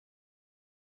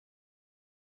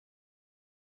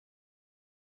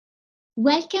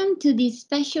Welcome to this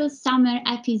special summer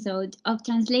episode of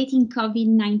Translating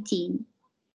COVID-19.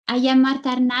 I am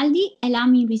Marta Arnaldi, a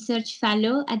Lamy Research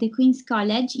Fellow at the Queen's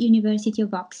College, University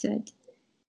of Oxford.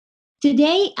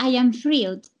 Today, I am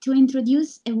thrilled to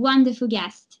introduce a wonderful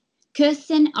guest,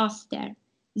 Kirsten Oster,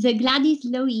 the Gladys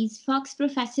Louise Fox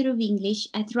Professor of English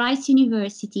at Rice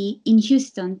University in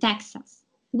Houston, Texas.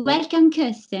 Welcome,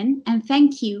 Kirsten, and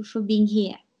thank you for being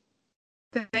here.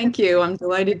 Thank you. I'm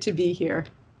delighted to be here.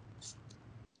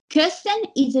 Kirsten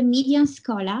is a medium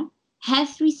scholar,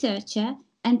 health researcher,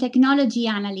 and technology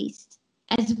analyst,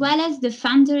 as well as the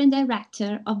founder and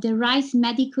director of the Rice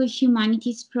Medical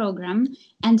Humanities Program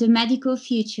and the Medical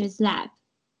Futures Lab.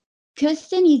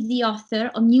 Kirsten is the author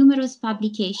of numerous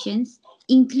publications,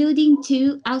 including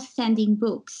two outstanding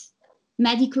books,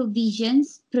 Medical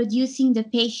Visions, Producing the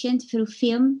Patient Through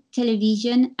Film,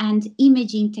 Television, and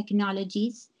Imaging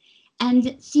Technologies, and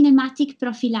Cinematic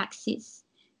Prophylaxis,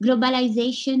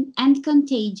 Globalization and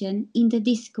Contagion in the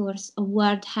Discourse of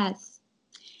World Health.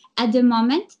 At the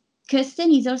moment,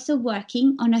 Kirsten is also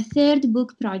working on a third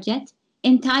book project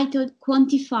entitled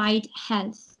Quantified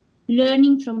Health,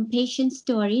 Learning from Patient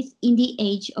Stories in the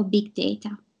Age of Big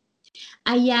Data.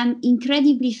 I am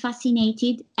incredibly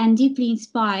fascinated and deeply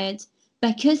inspired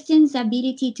by Kirsten's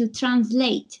ability to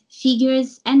translate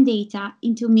figures and data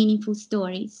into meaningful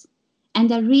stories,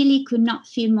 and I really could not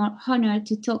feel more honored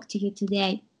to talk to you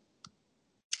today.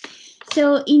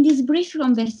 So in this brief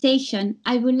conversation,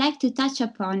 I would like to touch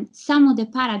upon some of the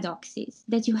paradoxes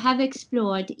that you have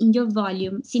explored in your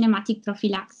volume, Cinematic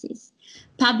Prophylaxis,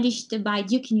 published by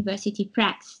Duke University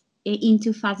Press in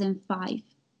 2005.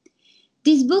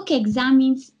 This book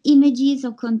examines images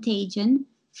of contagion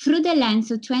through the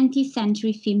lens of 20th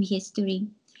century film history.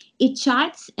 It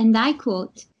charts, and I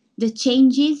quote, the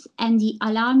changes and the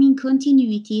alarming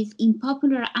continuities in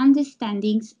popular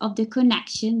understandings of the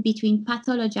connection between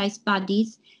pathologized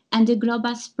bodies and the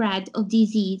global spread of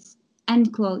disease,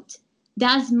 end quote,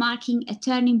 thus marking a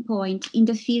turning point in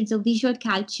the fields of visual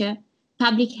culture,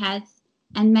 public health,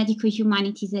 and medical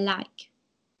humanities alike.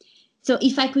 So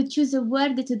if I could choose a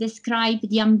word to describe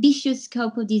the ambitious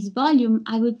scope of this volume,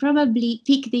 I would probably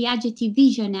pick the adjective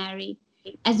visionary,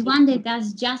 as one that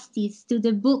does justice to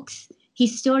the book's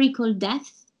historical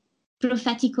depth,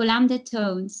 prophetical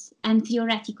undertones, and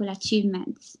theoretical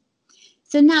achievements.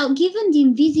 So now, given the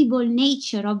invisible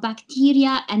nature of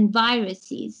bacteria and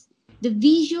viruses, the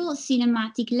visual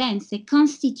cinematic lens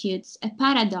constitutes a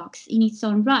paradox in its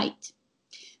own right.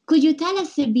 Could you tell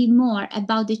us a bit more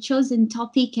about the chosen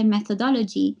topic and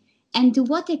methodology, and to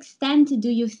what extent do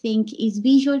you think is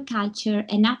visual culture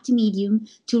an apt medium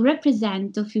to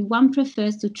represent, or if one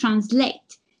prefers to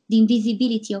translate, the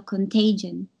invisibility of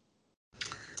contagion?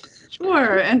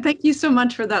 Sure, and thank you so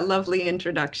much for that lovely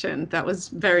introduction. That was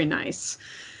very nice.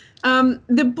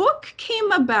 The book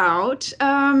came about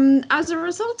as a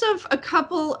result of a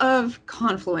couple of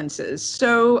confluences.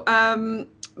 So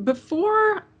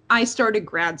before I started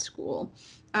grad school,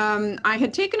 I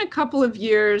had taken a couple of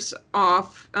years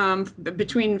off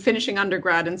between finishing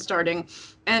undergrad and starting.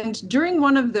 And during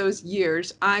one of those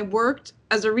years, I worked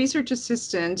as a research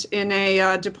assistant in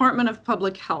a Department of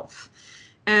Public Health.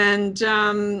 And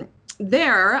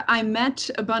there I met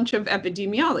a bunch of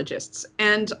epidemiologists,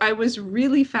 and I was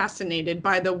really fascinated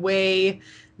by the way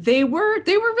they were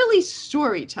really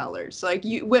storytellers. Like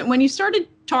when you started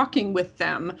talking with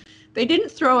them, they didn't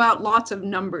throw out lots of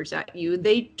numbers at you.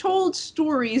 They told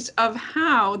stories of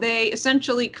how they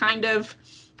essentially kind of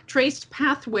traced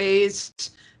pathways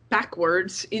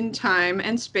backwards in time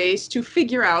and space to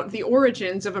figure out the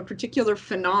origins of a particular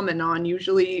phenomenon,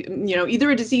 usually,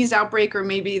 either a disease outbreak or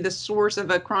maybe the source of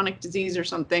a chronic disease or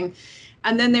something.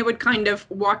 And then they would kind of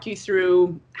walk you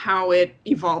through how it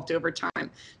evolved over time.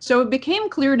 So it became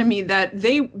clear to me that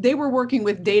they were working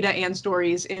with data and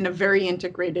stories in a very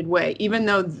integrated way, even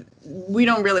though we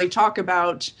don't really talk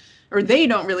about, or they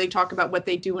don't really talk about what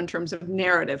they do in terms of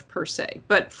narrative per se.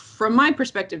 But from my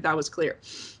perspective, that was clear.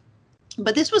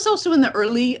 But this was also in the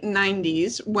early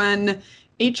 90s when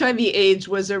HIV/AIDS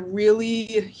was a really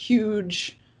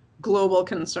huge global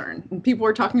concern. And people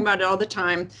were talking about it all the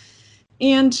time.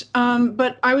 And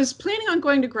but I was planning on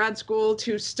going to grad school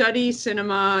to study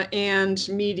cinema and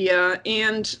media,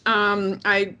 and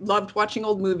I loved watching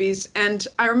old movies. And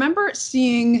I remember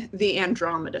seeing The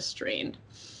Andromeda Strain,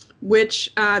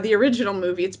 which the original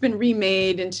movie, it's been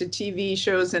remade into TV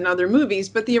shows and other movies,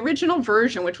 but the original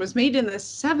version, which was made in the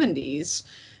 70s,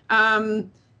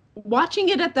 watching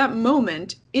it at that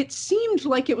moment, it seemed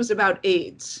like it was about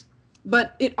AIDS,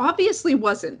 but it obviously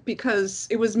wasn't, because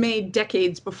it was made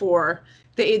decades before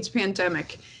the AIDS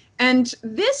pandemic. And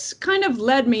this kind of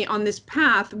led me on this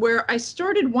path where I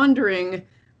started wondering,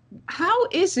 how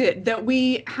is it that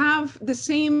we have the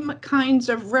same kinds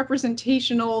of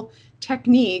representational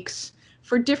techniques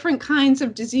for different kinds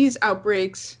of disease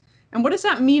outbreaks? And what does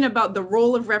that mean about the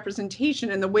role of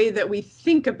representation and the way that we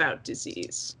think about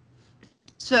disease?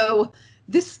 So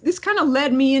this kind of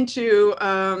led me into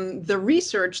the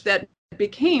research that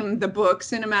became the book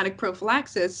Cinematic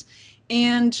Prophylaxis.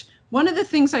 And one of the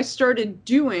things I started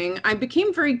doing, I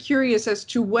became very curious as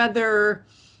to whether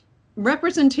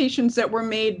representations that were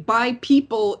made by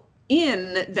people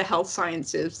in the health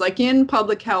sciences, like in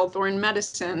public health or in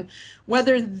medicine,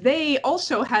 whether they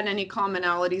also had any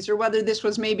commonalities or whether this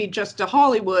was maybe just a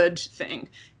Hollywood thing.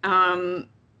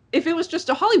 If it was just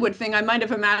a Hollywood thing, I might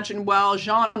have imagined, well,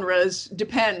 genres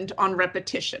depend on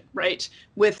repetition, right?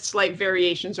 With slight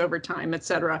variations over time, et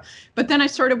cetera. But then I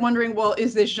started wondering, well,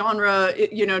 is this genre,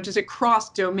 does it cross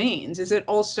domains? Is it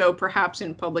also perhaps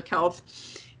in public health?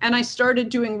 And I started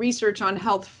doing research on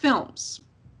health films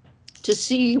to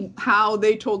see how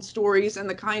they told stories and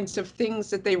the kinds of things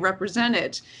that they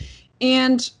represented.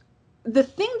 And the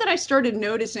thing that I started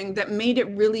noticing that made it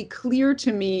really clear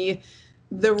to me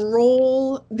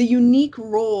the unique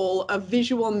role of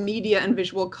visual media and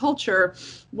visual culture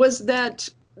was that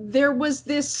there was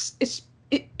this,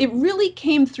 it really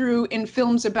came through in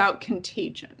films about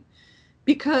contagion.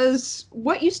 Because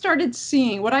what I started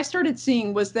seeing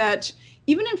was that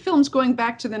even in films going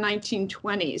back to the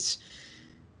 1920s,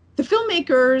 the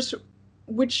filmmakers,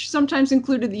 which sometimes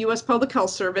included the US Public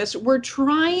Health Service, were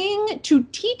trying to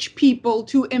teach people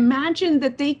to imagine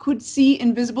that they could see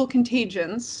invisible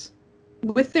contagions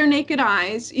with their naked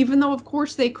eyes, even though of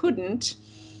course they couldn't,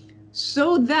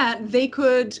 so that they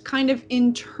could kind of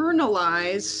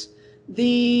internalize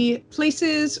the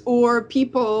places or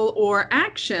people or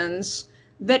actions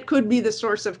that could be the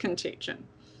source of contagion.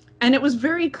 And it was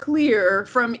very clear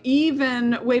from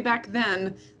even way back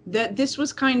then that this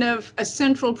was kind of a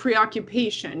central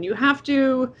preoccupation. You have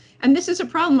to, and this is a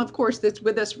problem, of course, that's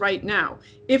with us right now.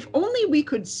 If only we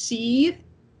could see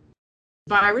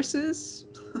viruses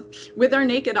with our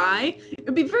naked eye, it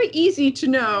would be very easy to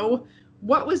know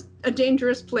what was a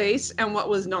dangerous place and what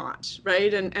was not,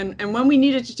 right? And when we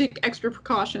needed to take extra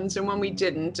precautions and when we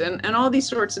didn't, and all these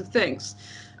sorts of things.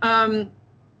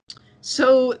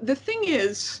 So the thing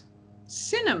is,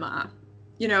 cinema,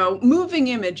 moving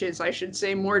images, I should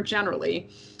say more generally,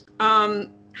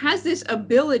 has this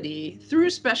ability through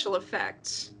special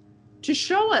effects to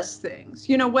show us things,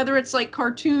 whether it's like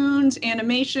cartoons,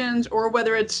 animations, or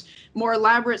whether it's more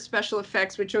elaborate special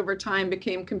effects, which over time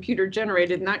became computer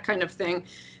generated and that kind of thing.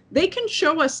 They can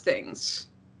show us things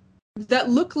that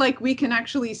look like we can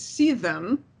actually see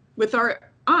them with our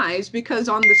eyes because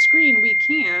on the screen we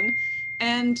can,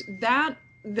 and that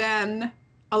then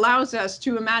allows us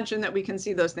to imagine that we can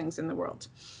see those things in the world.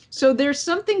 So there's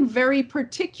something very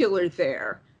particular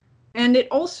there. And it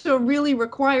also really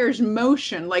requires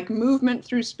motion, like movement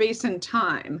through space and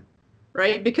time,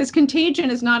 right? Because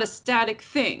contagion is not a static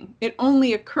thing. It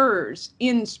only occurs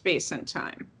in space and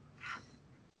time.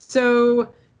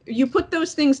 So you put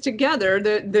those things together,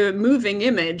 the moving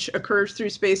image occurs through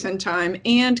space and time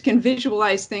and can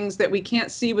visualize things that we can't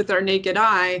see with our naked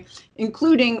eye,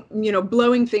 including,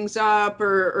 blowing things up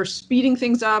or speeding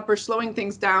things up or slowing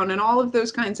things down and all of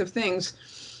those kinds of things.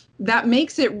 That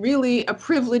makes it really a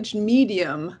privileged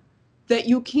medium that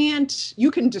you can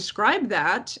describe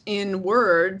that in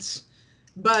words,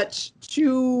 but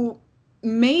to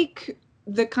make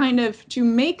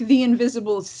the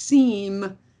invisible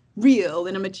seem real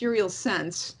in a material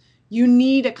sense, you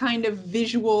need a kind of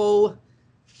visual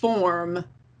form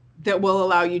that will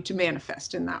allow you to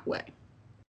manifest in that way.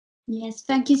 Yes,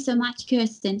 thank you so much,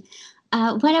 Kirsten.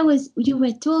 You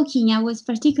were talking, I was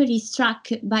particularly struck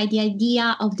by the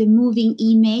idea of the moving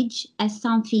image as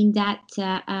something that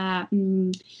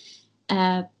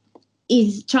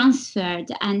is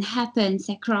transferred and happens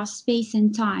across space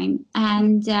and time.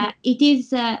 And it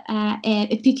is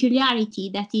a peculiarity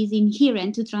that is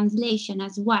inherent to translation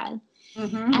as well.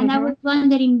 I was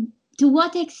wondering, to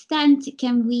what extent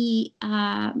can we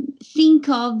think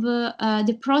of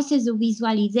the process of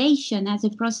visualization as a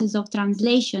process of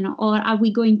translation, or are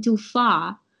we going too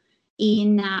far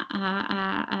in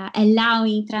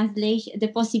allowing translation, the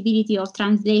possibility of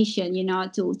translation,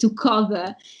 to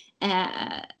cover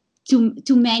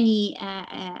too many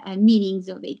meanings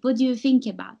of it? What do you think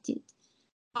about it?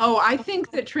 Oh, I think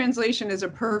that translation is a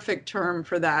perfect term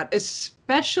for that,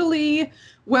 especially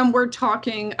when we're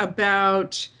talking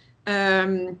about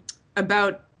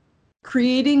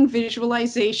creating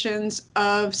visualizations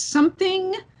of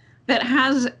something that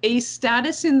has a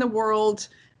status in the world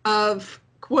of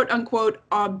quote unquote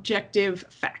objective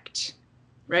fact,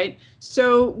 right?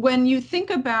 So when you think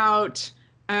about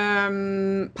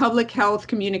public health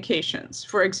communications,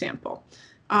 for example,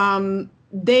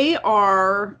 they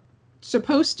are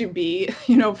supposed to be,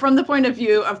 from the point of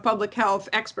view of public health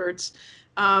experts,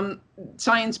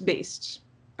 science-based,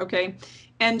 okay?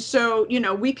 And so,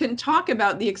 we can talk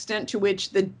about the extent to which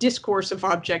the discourse of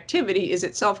objectivity is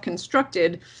itself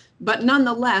constructed, but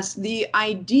nonetheless, the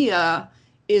idea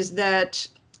is that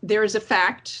there is a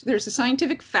fact, there's a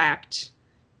scientific fact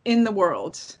in the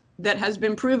world that has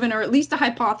been proven, or at least a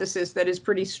hypothesis that is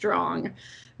pretty strong,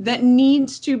 that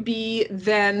needs to be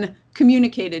then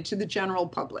communicated to the general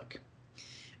public.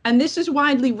 And this is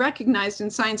widely recognized in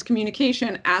science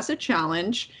communication as a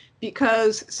challenge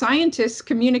because scientists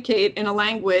communicate in a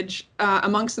language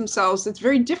amongst themselves that's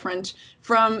very different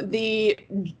from the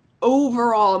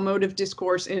overall mode of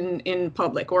discourse in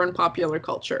public or in popular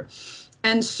culture.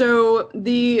 And so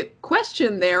the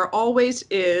question there always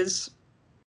is,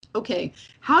 okay,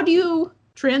 how do you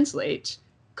translate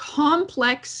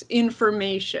complex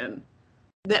information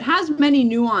that has many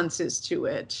nuances to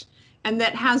it and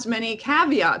that has many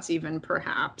caveats even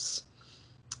perhaps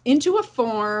into a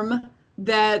form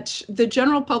that the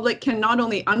general public can not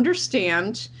only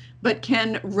understand, but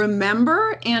can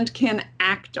remember and can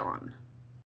act on?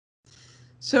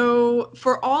 So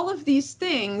for all of these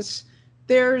things,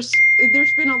 there's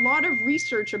been a lot of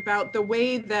research about the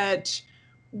way that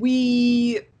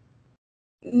we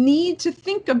need to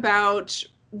think about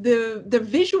the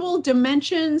visual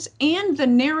dimensions and the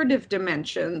narrative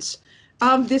dimensions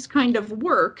of this kind of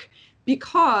work,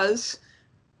 because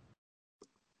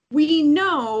we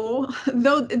know,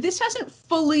 though this hasn't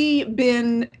fully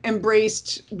been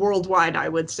embraced worldwide, I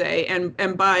would say,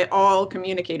 and by all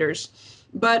communicators,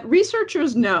 but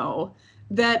researchers know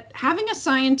that having a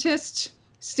scientist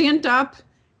stand up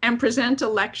and present a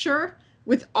lecture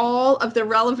with all of the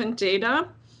relevant data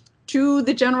to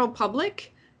the general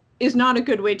public is not a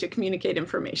good way to communicate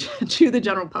information to the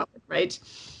general public, right?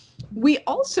 We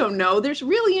also know there's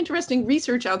really interesting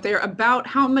research out there about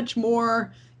how much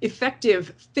more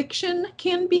effective fiction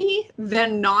can be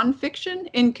than nonfiction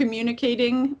in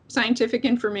communicating scientific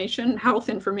information, health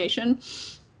information.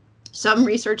 Some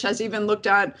research has even looked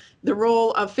at the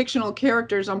role of fictional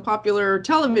characters on popular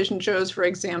television shows, for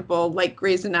example, like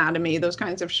Grey's Anatomy, those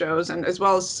kinds of shows, and as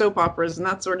well as soap operas and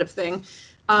that sort of thing,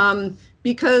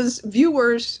 because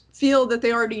viewers feel that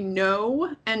they already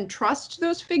know and trust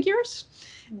those figures,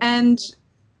 and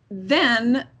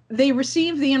then they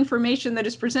receive the information that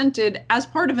is presented as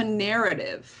part of a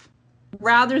narrative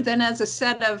rather than as a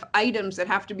set of items that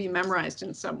have to be memorized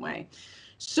in some way.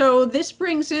 So this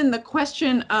brings in the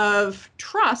question of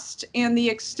trust and the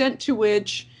extent to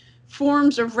which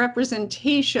forms of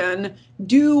representation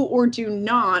do or do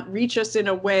not reach us in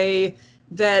a way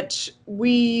that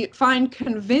we find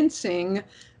convincing,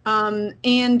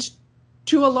 and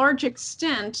to a large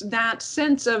extent, that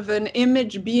sense of an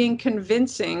image being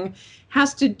convincing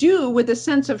has to do with a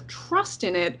sense of trust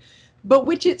in it, but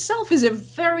which itself is a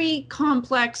very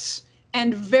complex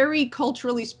and very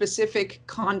culturally specific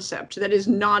concept that is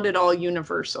not at all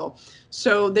universal.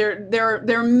 So there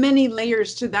are many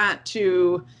layers to that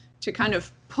to kind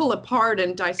of pull apart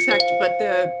and dissect, but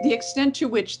the extent to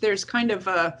which there's kind of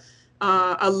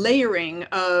a layering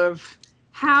of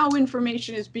how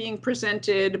information is being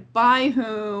presented, by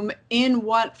whom, in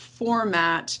what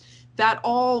format, that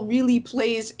all really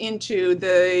plays into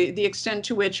the extent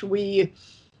to which we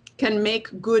can make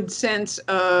good sense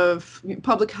of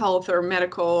public health or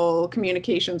medical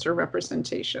communications or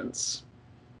representations.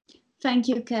 Thank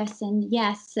you, Kirsten.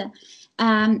 Yes.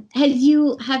 As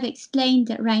you have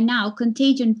explained right now,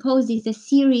 contagion poses a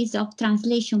series of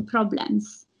translation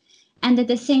problems. And at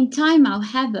the same time,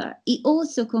 however, it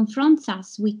also confronts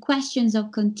us with questions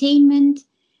of containment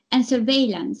and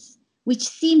surveillance, which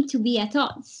seem to be at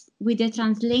odds with the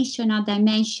translational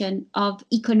dimension of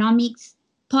economics,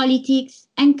 politics,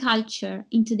 and culture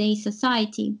in today's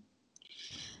society.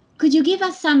 Could you give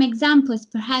us some examples,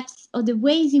 perhaps, of the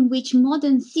ways in which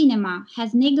modern cinema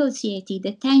has negotiated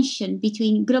the tension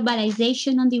between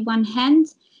globalization on the one hand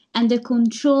and the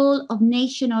control of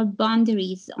national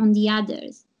boundaries on the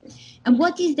others? And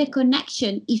what is the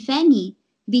connection, if any,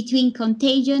 between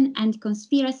contagion and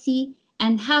conspiracy,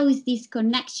 and how is this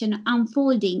connection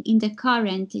unfolding in the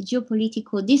current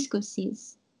geopolitical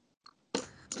discourses?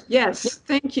 Yes,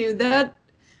 thank you.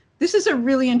 This is a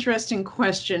really interesting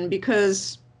question,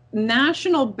 because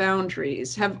national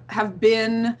boundaries have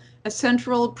been a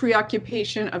central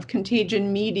preoccupation of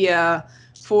contagion media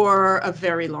for a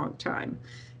very long time.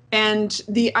 And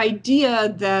the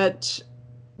idea that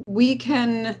we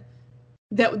can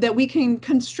that we can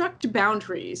construct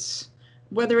boundaries,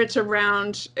 whether it's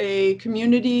around a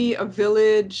community, a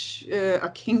village, a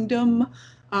kingdom,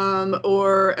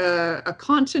 or a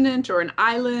continent or an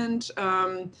island,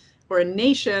 or a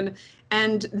nation,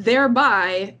 and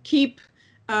thereby keep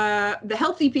the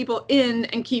healthy people in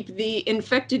and keep the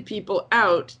infected people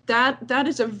out. That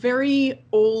is a very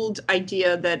old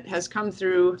idea that has come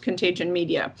through contagion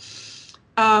media.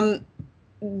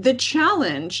 The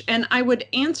challenge, and I would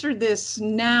answer this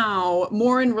now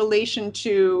more in relation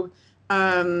to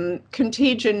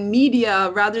contagion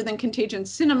media rather than contagion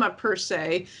cinema per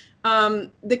se.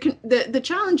 The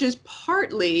challenge is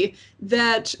partly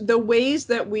that the ways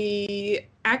that we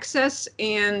access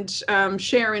and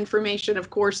share information, of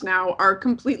course, now are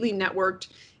completely networked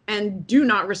and do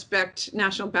not respect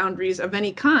national boundaries of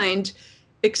any kind,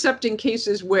 except in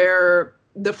cases where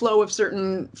the flow of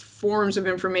certain forms of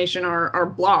information are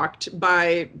blocked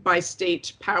by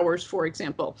state powers, for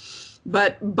example.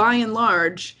 But by and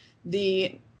large,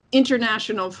 the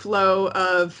international flow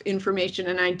of information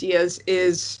and ideas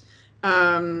is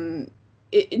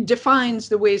it defines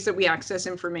the ways that we access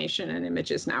information and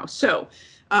images now. So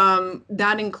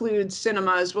that includes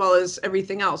cinema as well as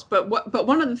everything else. But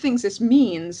one of the things this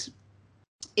means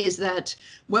is that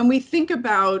when we think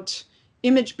about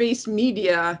image-based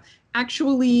media,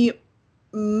 actually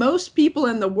most people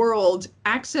in the world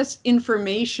access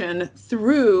information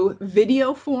through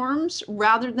video forms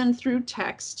rather than through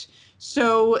text.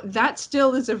 So that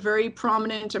still is a very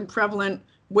prominent and prevalent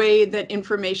way that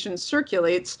information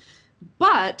circulates.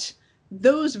 But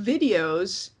those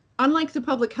videos, unlike the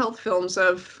public health films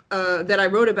of that I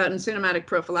wrote about in Cinematic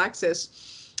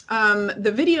Prophylaxis,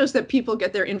 the videos that people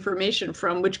get their information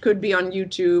from, which could be on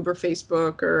YouTube or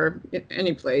Facebook or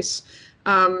any place,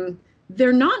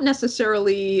 they're not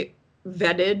necessarily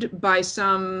vetted by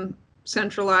some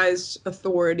centralized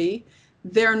authority.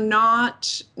 They're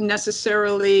not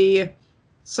necessarily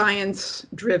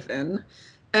science-driven,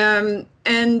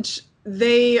 and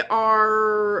they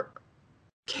are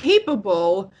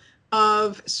capable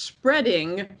of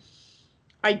spreading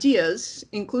ideas,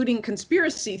 including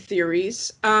conspiracy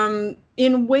theories,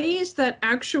 in ways that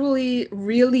actually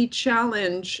really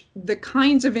challenge the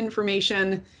kinds of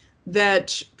information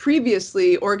that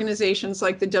previously organizations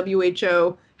like the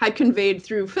WHO had conveyed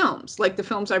through films, like the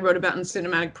films I wrote about in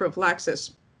Cinematic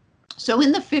Prophylaxis. So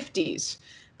in the 50s,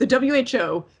 the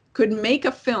WHO could make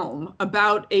a film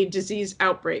about a disease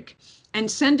outbreak and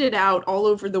send it out all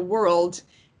over the world,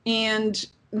 and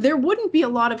there wouldn't be a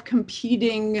lot of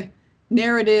competing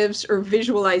narratives or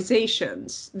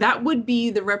visualizations. That would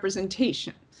be the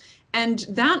representation. And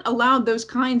that allowed those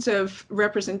kinds of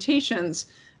representations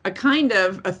a kind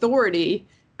of authority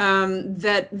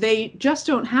that they just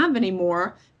don't have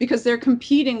anymore, because they're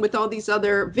competing with all these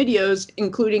other videos,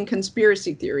 including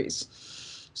conspiracy theories.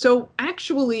 So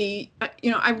actually,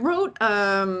 I wrote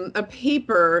a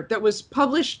paper that was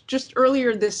published just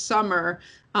earlier this summer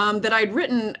that I'd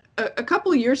written a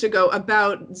couple of years ago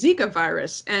about Zika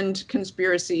virus and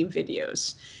conspiracy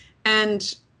videos.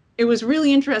 And it was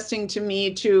really interesting to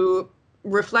me to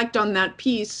reflect on that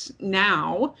piece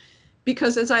now,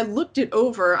 because as I looked it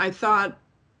over, I thought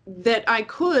that I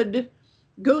could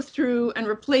go through and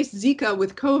replace Zika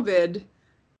with COVID,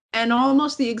 and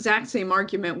almost the exact same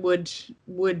argument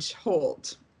would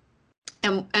hold.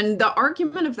 And the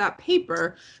argument of that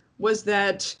paper was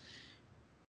that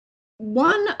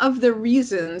one of the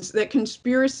reasons that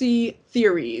conspiracy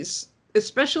theories,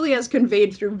 especially as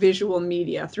conveyed through visual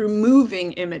media, through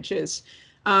moving images,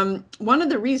 one of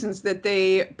the reasons that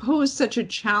they pose such a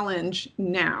challenge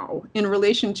now in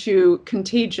relation to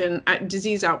contagion,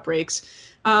 disease outbreaks,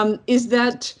 is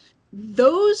that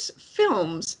those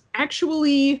films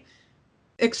actually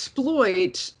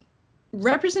exploit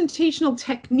representational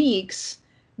techniques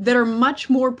that are much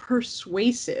more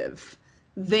persuasive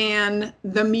than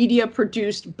the media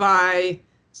produced by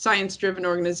science-driven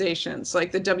organizations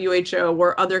like the WHO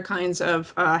or other kinds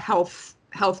of health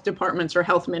departments or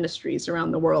health ministries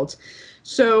around the world.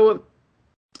 So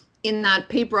in that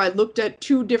paper, I looked at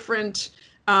two different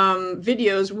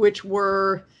videos which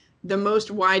were the most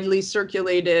widely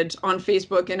circulated on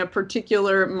Facebook in a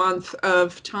particular month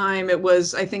of time. It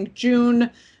was, I think, June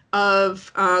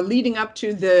of leading up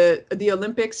to the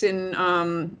Olympics in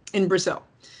Brazil,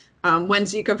 when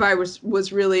Zika virus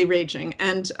was really raging.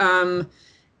 And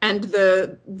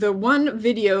the one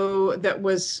video that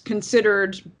was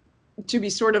considered to be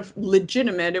sort of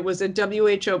legitimate, it was a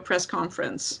WHO press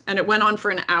conference, and it went on for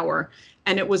an hour,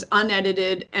 and it was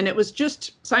unedited, and it was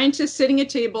just scientists sitting at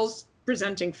tables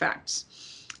presenting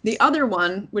facts. The other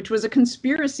one, which was a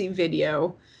conspiracy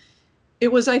video,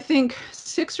 It was, I think,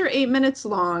 6 or 8 minutes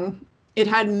long. It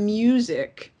had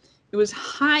music. It was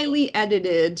highly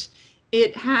edited.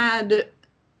 It had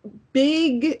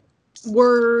big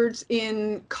words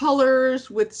in colors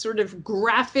with sort of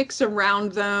graphics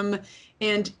around them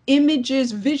and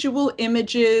images, visual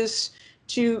images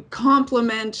to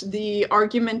complement the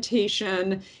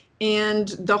argumentation. And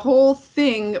the whole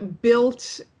thing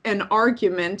built an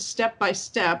argument step by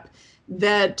step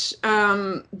that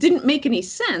didn't make any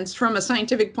sense from a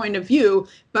scientific point of view,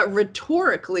 but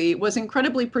rhetorically was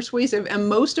incredibly persuasive, and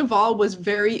most of all was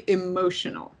very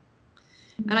emotional.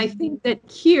 And I think that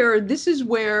here, this is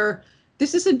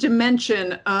a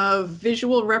dimension of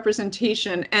visual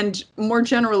representation and more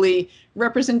generally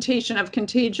representation of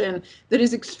contagion that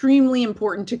is extremely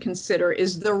important to consider,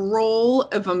 is the role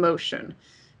of emotion.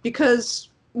 Because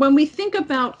when we think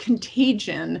about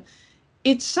contagion,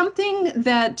 it's something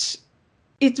that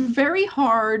it's very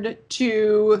hard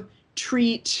to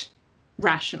treat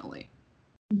rationally.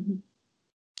 Mm-hmm.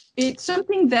 It's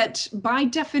something that by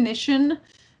definition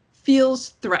feels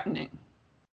threatening,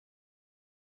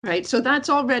 right? So that's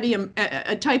already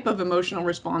a type of emotional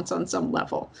response on some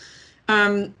level.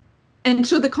 And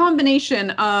so the combination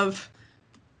of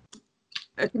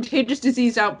a contagious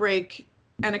disease outbreak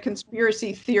and a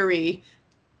conspiracy theory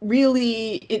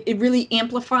really, it really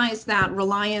amplifies that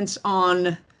reliance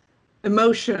on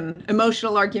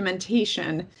emotional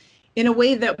argumentation in a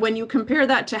way that when you compare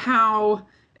that to how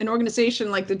an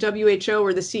organization like the WHO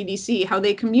or the CDC, how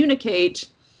they communicate,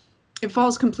 it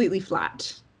falls completely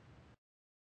flat.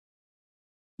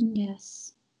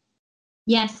 Yes.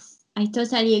 Yes, I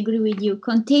totally agree with you.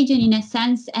 Contagion, in a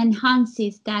sense,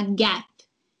 enhances that gap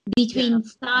between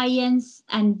science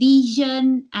and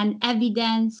vision and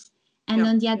evidence, and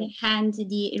on the other hand,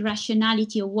 the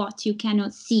irrationality of what you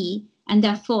cannot see, and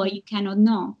therefore you cannot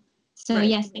know. So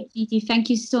yes, definitely. Thank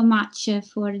you so much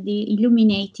for the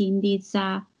illuminating this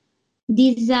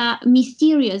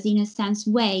mysterious, in a sense,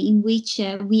 way in which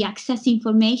we access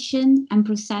information and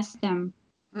process them.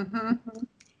 Mm-hmm.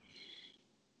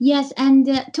 Yes, and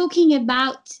talking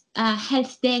about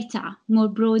health data more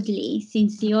broadly,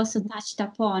 since you also touched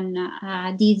upon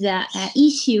this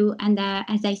issue, and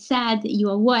as I said, you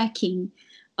are working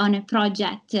on a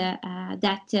project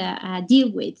that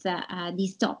deal with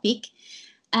this topic.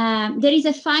 There is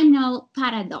a final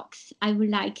paradox I would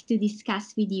like to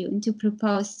discuss with you and to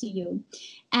propose to you.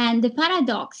 And the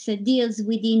paradox deals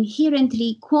with the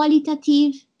inherently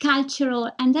qualitative,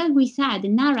 cultural, and as we said,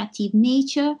 narrative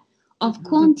nature of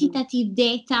quantitative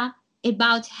data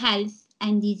about health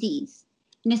and disease.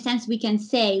 In a sense, we can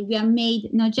say we are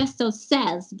made not just of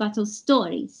cells, but of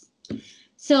stories.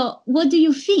 So what do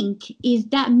you think is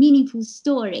that meaningful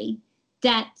story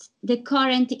that the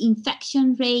current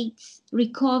infection rates,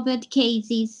 recovered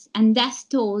cases, and death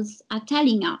tolls are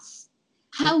telling us?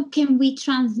 How can we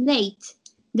translate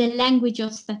the language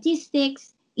of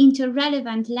statistics into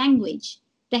relevant language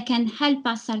that can help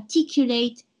us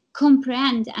articulate,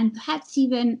 comprehend, and perhaps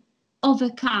even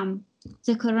overcome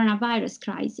the coronavirus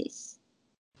crisis?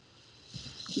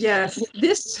 Yes,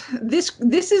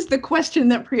 this is the question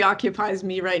that preoccupies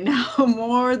me right now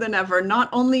more than ever, not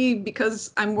only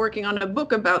because I'm working on a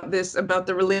book about this, about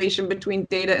the relation between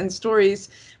data and stories,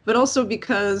 but also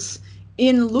because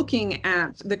in looking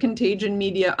at the contagion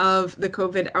media of the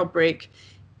COVID outbreak,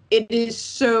 it is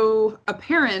so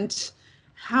apparent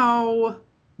how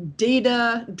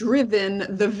data-driven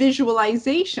the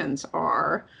visualizations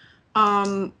are,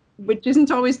 which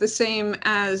isn't always the same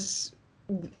as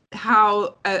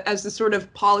the sort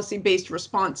of policy-based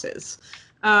responses.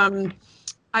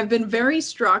 I've been very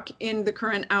struck in the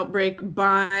current outbreak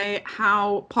by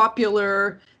how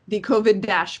popular the COVID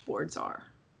dashboards are.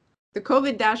 The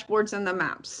COVID dashboards and the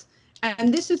maps.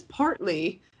 And this is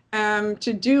partly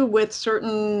to do with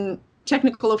certain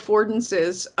technical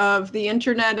affordances of the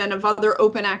internet and of other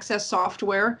open access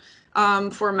software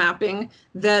for mapping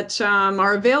that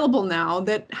are available now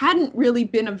that hadn't really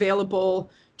been available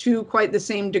to quite the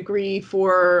same degree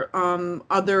for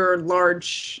other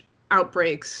large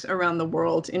outbreaks around the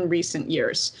world in recent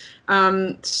years.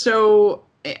 So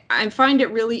I find it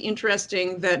really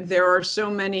interesting that there are so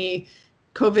many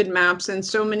COVID maps and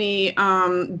so many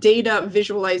data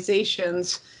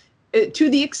visualizations, to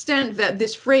the extent that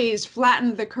this phrase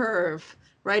 "flatten the curve,"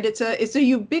 right? It's a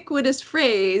ubiquitous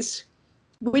phrase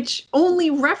which only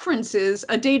references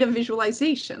a data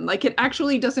visualization. Like, it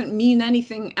actually doesn't mean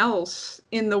anything else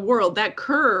in the world. That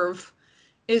curve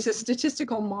is a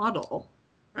statistical model,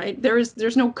 right?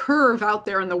 There's no curve out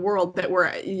there in the world that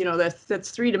we're,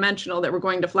 that's three-dimensional that we're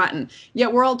going to flatten.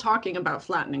 Yet we're all talking about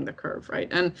flattening the curve,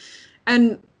 right?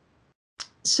 And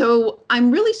So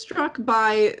I'm really struck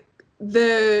by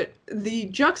the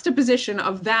juxtaposition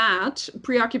of that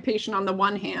preoccupation on the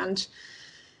one hand,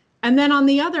 and then on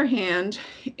the other hand,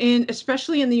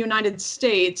 especially in the United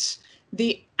States,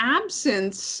 the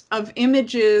absence of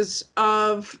images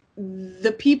of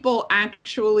the people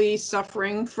actually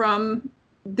suffering from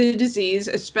the disease,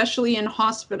 especially in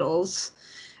hospitals.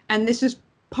 And this is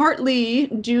partly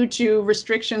due to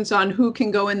restrictions on who can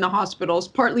go in the hospitals,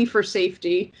 partly for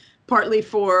safety, partly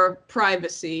for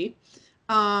privacy.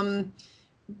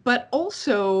 But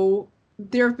also,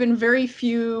 there have been very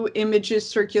few images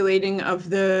circulating of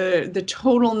the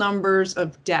total numbers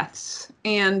of deaths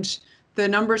and the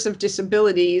numbers of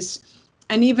disabilities.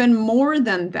 And even more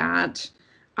than that,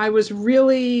 I was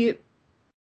really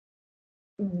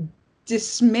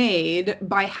dismayed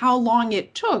by how long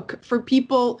it took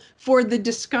for the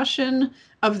discussion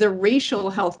of the racial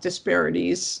health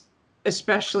disparities,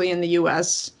 especially in the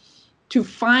US, to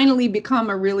finally become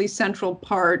a really central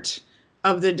part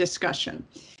of the discussion.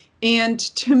 And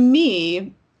to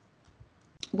me,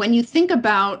 when you think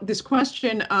about this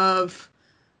question of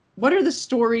what are the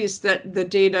stories that the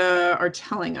data are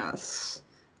telling us,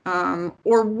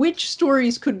 or which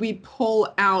stories could we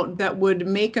pull out that would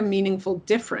make a meaningful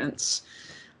difference,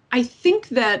 I think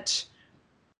that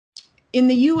in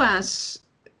the US,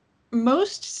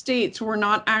 most states were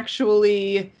not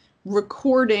actually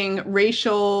recording race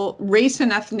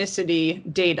and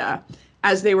ethnicity data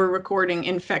as they were recording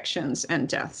infections and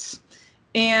deaths.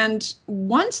 And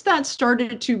once that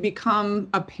started to become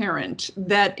apparent,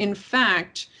 that in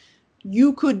fact,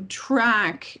 you could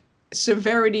track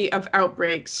severity of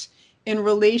outbreaks in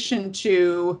relation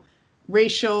to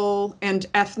racial and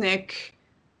ethnic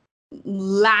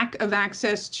lack of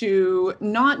access to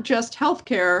not just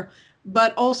healthcare,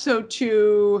 but also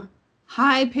to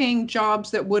high-paying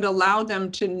jobs that would allow them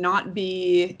to not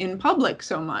be in public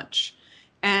so much,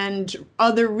 and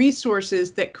other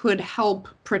resources that could help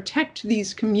protect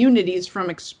these communities from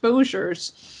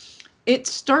exposures, it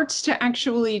starts to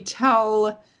actually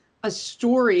tell a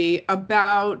story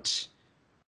about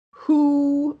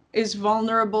who is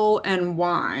vulnerable and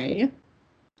why,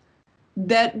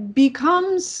 that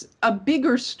becomes a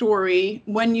bigger story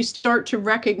when you start to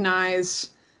recognize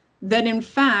that, in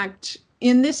fact,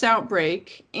 in this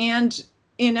outbreak and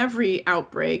in every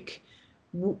outbreak,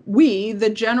 we, the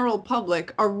general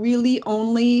public, are really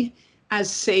only as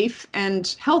safe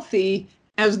and healthy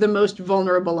as the most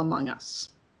vulnerable among us.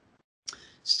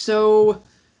 So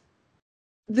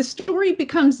the story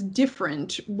becomes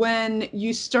different when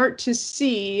you start to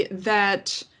see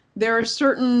that there are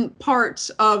certain parts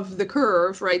of the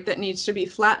curve, right, that needs to be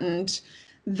flattened,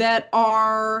 that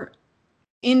are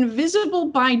invisible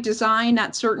by design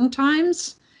at certain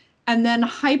times, and then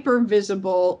hyper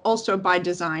visible also by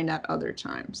design at other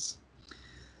times.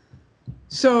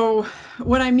 So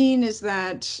what I mean is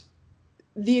that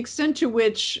the extent to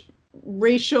which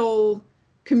racialized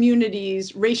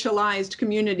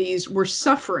communities were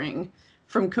suffering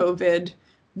from COVID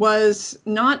was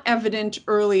not evident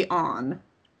early on.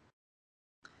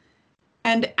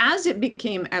 And as it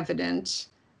became evident,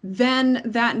 then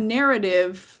that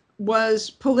narrative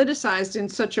was politicized in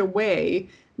such a way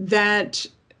that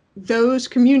those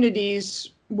communities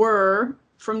were,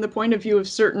 from the point of view of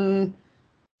certain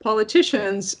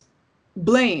politicians,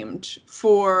 blamed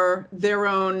for their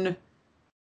own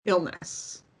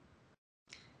illness.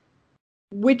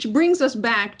 Which brings us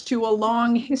back to a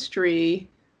long history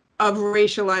of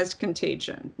racialized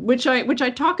contagion, which I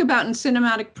talk about in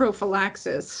Cinematic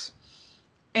Prophylaxis.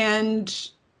 And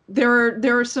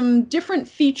there are some different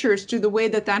features to the way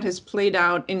that has played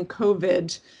out in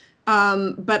COVID.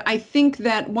 But I think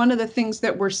that one of the things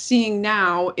that we're seeing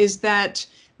now is that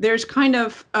there's kind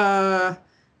of a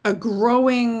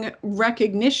growing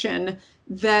recognition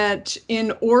that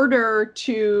in order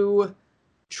to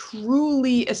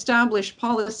truly establish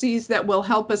policies that will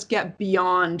help us get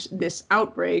beyond this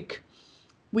outbreak,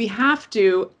 we have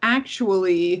to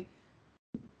actually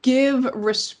give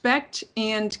respect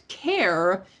and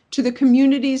care to the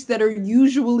communities that are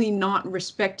usually not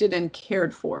respected and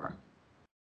cared for.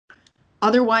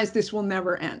 Otherwise, this will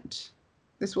never end.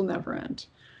 This will never end.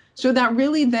 So that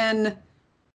really then,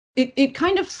 it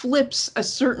kind of flips a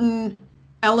certain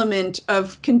element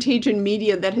of contagion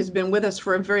media that has been with us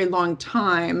for a very long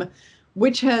time,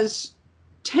 which has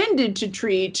tended to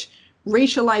treat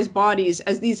racialized bodies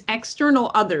as these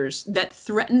external others that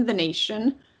threaten the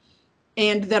nation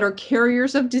and that are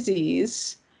carriers of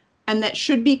disease and that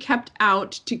should be kept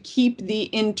out to keep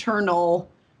the internal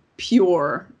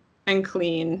pure and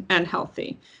clean and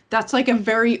healthy. That's like a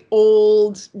very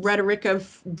old rhetoric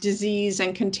of disease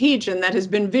and contagion that has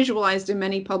been visualized in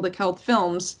many public health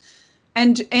films,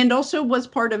 and also was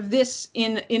part of this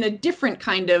in a different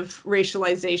kind of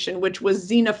racialization, which was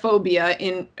xenophobia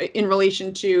in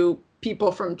relation to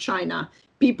people from China,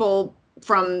 people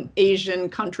from Asian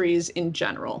countries in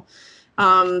general.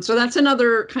 So that's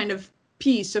another kind of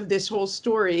piece of this whole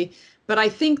story. But I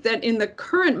think that in the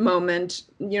current moment,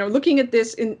 you know, looking at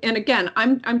this, and again,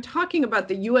 I'm talking about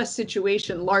the U.S.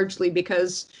 situation largely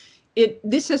because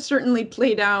this has certainly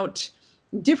played out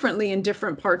differently in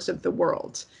different parts of the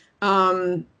world.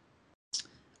 So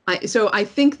I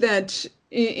think that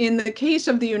in the case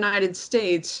of the United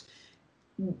States,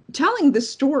 telling the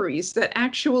stories that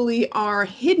actually are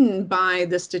hidden by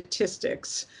the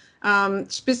statistics,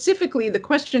 specifically the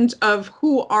questions of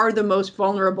who are the most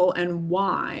vulnerable and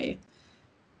why,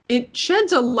 it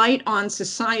sheds a light on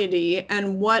society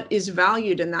and what is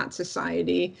valued in that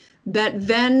society that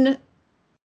then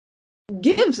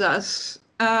gives us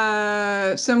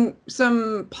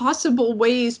some possible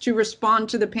ways to respond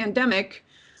to the pandemic,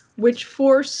 which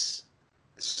force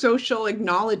social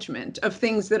acknowledgement of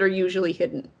things that are usually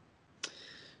hidden.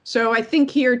 So I think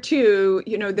here too,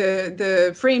 you know,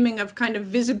 the framing of kind of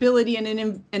visibility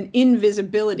and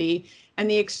invisibility, and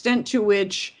the extent to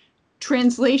which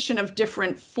translation of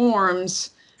different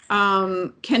forms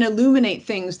can illuminate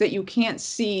things that you can't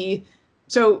see.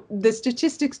 So the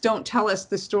statistics don't tell us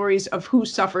the stories of who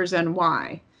suffers and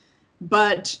why,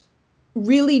 but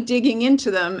really digging into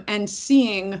them and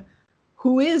seeing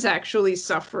who is actually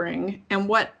suffering and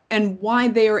why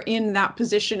they are in that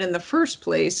position in the first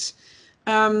place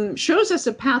shows us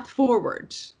a path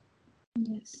forward.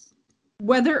 Yes.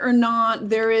 Whether or not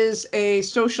there is a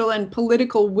social and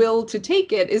political will to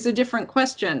take it is a different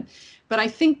question. But I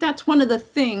think that's one of the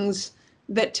things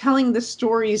that telling the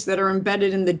stories that are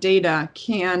embedded in the data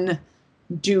can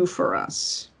do for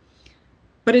us.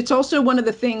 But it's also one of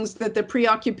the things that the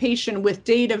preoccupation with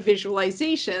data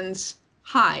visualizations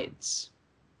hides,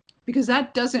 because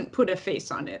that doesn't put a face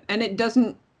on it, and it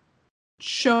doesn't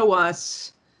show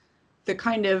us the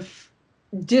kind of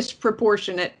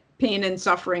disproportionate pain and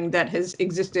suffering that has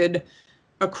existed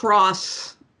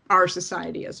across our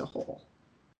society as a whole.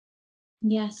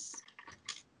 Yes.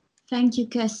 Thank you,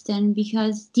 Kirsten,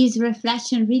 because this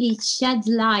reflection really sheds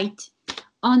light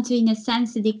onto, in a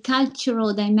sense, the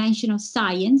cultural dimension of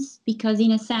science, because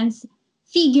in a sense,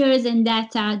 figures and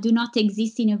data do not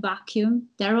exist in a vacuum.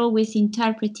 They're always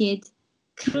interpreted,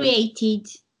 created,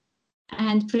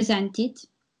 and presented.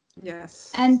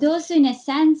 Yes. And also, in a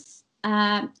sense,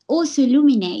 also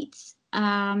illuminates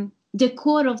the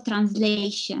core of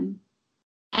translation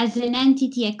as an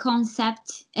entity, a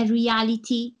concept, a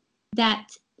reality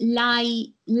that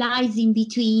lies in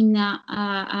between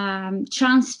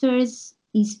transfers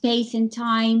in space and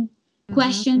time,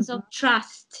 questions of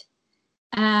trust,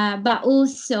 but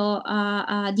also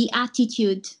the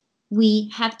attitude we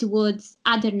have towards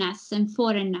otherness and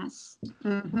foreignness,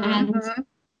 and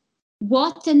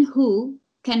what and who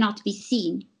cannot be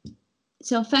seen.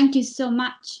 So thank you so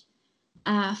much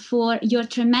for your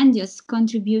tremendous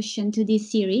contribution to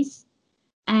this series.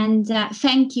 And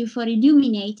thank you for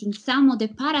illuminating some of the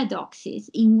paradoxes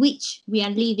in which we are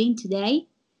living today,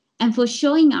 and for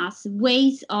showing us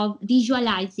ways of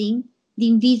visualizing the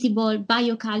invisible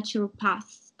biocultural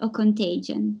paths of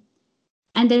contagion.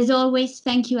 And as always,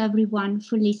 thank you everyone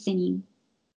for listening.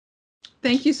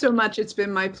 Thank you so much. It's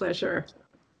been my pleasure.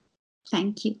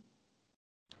 Thank you.